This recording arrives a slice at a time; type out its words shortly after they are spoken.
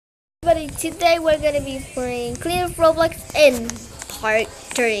everybody, today we're gonna be playing Clean Up Roblox in part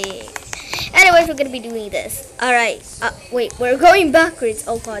 3. Anyways, we're gonna be doing this. Alright, wait, we're going backwards.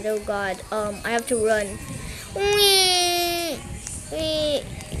 Oh god, I have to run.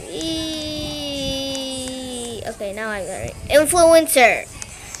 Okay, now I got it. Influencer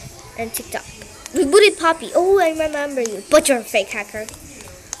and TikTok. We booted Poppy. Oh, I remember you, but you're a fake hacker.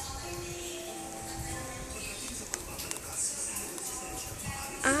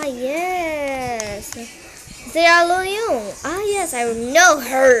 Ah, yes. They are loyal. Ah, yes, I know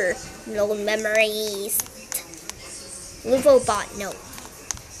her. No memories. Luvobot, no.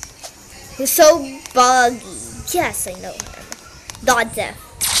 Who's so buggy. Yes, I know her. Dot Death.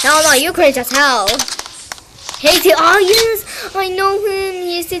 No, you cringe as hell. Hey, oh, yes, I know him.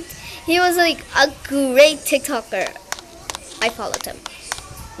 He was like a great TikToker. I followed him.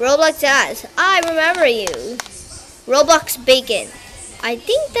 Roblox Ass. I remember you. Roblox Bacon. I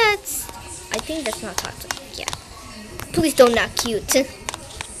think that's not toxic. Yeah. Please don't not cute.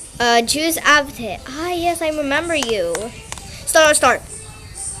 Juice Avatar. Ah, yes, I remember you. Start.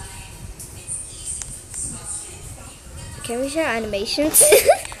 Can we share animations?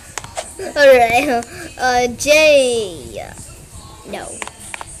 Alright. J. No.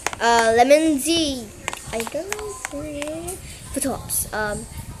 Lemon Z. I don't know. Photops.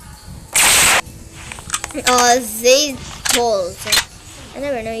 Z Balls. I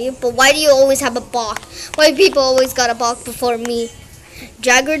never know you, but why do you always have a balk? Why people always got a balk before me?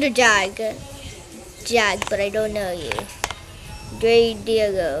 Jagger the Jag, but I don't know you. Dre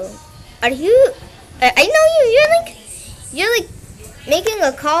Diego, are you? I know you. You're like making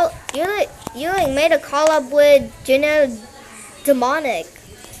a call. You made a call up with Janelle Demonic.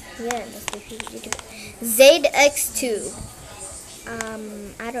 Yeah, that's what you do. Zaid X2.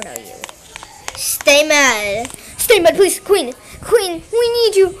 I don't know you. Stay mad, please, Queen, we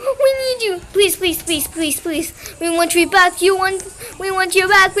need you, please, we want you back, we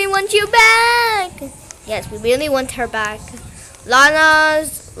want you back, yes, we really want her back.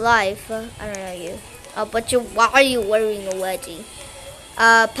 Lana's life, I don't know you, but why are you wearing a wedgie?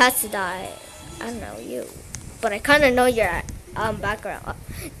 Pasadai, I don't know you, but I kind of know your background.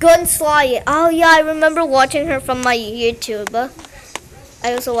 Gunsly, oh yeah, I remember watching her from my YouTube.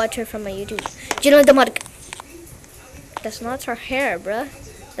 I also watch her from my YouTube. Janelle Demonic. That's not her hair, bruh.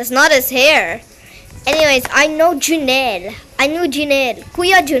 That's not his hair. Anyways, I know Junelle.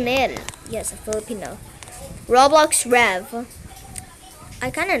 Kuya Junelle. Yes, a Filipino. Roblox Rev.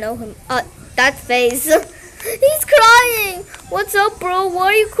 I kind of know him. That face. He's crying. What's up, bro? Why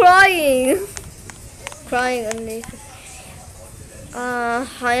are you crying? Crying underneath. I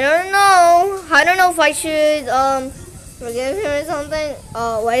don't know if I should, forgive him or something.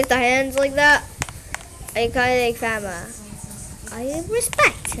 Why is the hands like that? I kind of like fama. I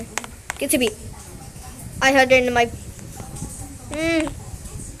respect. Get to be. I heard it in my.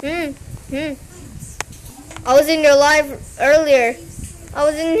 I was in your live earlier. I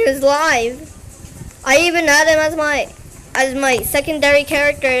was in his live. I even had him as my secondary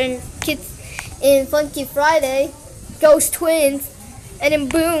character in Funky Friday, Ghost Twins, and then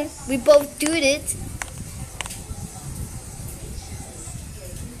boom, we both did it.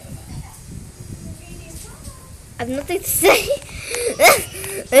 I have nothing to say.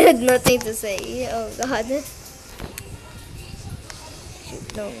 I had nothing to say. Oh god.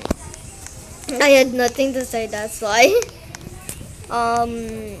 Shoot, no. I had nothing to say, that's why.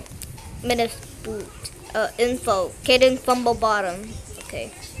 Minute boot. Info. Caden Fumble Bottom.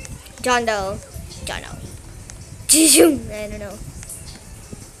 Okay. John Doe. I don't know.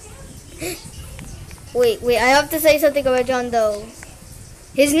 Wait, I have to say something about John Doe.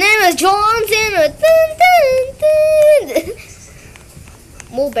 His name is John Cena.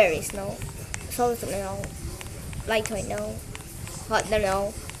 Mulberries, no. Salsa, no. Light toy, no. Hot,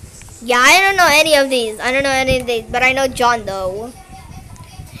 no. Yeah, I don't know any of these. But I know John Doe.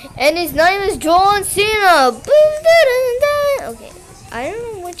 And his name is John Cena. Okay, I don't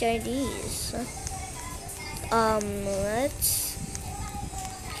know which IDs. Let's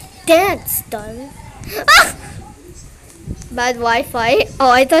dance done. Ah! Bad Wi-Fi.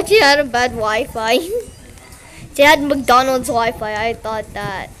 Oh, I thought she had a bad Wi-Fi. She had McDonald's Wi-Fi. I thought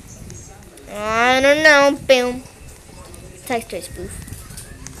that. I don't know. Boom. Texture spoof.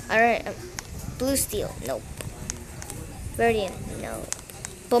 Alright. Blue Steel. Nope. Verdian. No.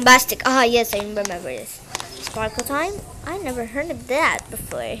 Bombastic. Ah, yes, I remember this. Sparkle Time? I never heard of that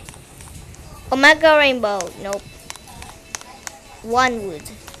before. Omega Rainbow. Nope. One Wood.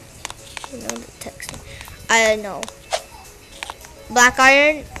 No, the text. I don't know. Black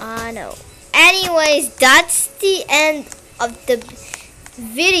Iron? No. Anyways, that's the end of the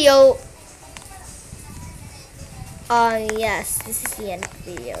video. Yes, this is the end of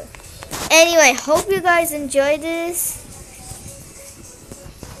the video. Anyway, hope you guys enjoyed this.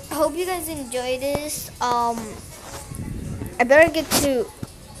 I better get to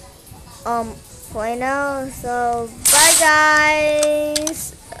play now. So bye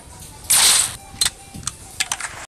guys.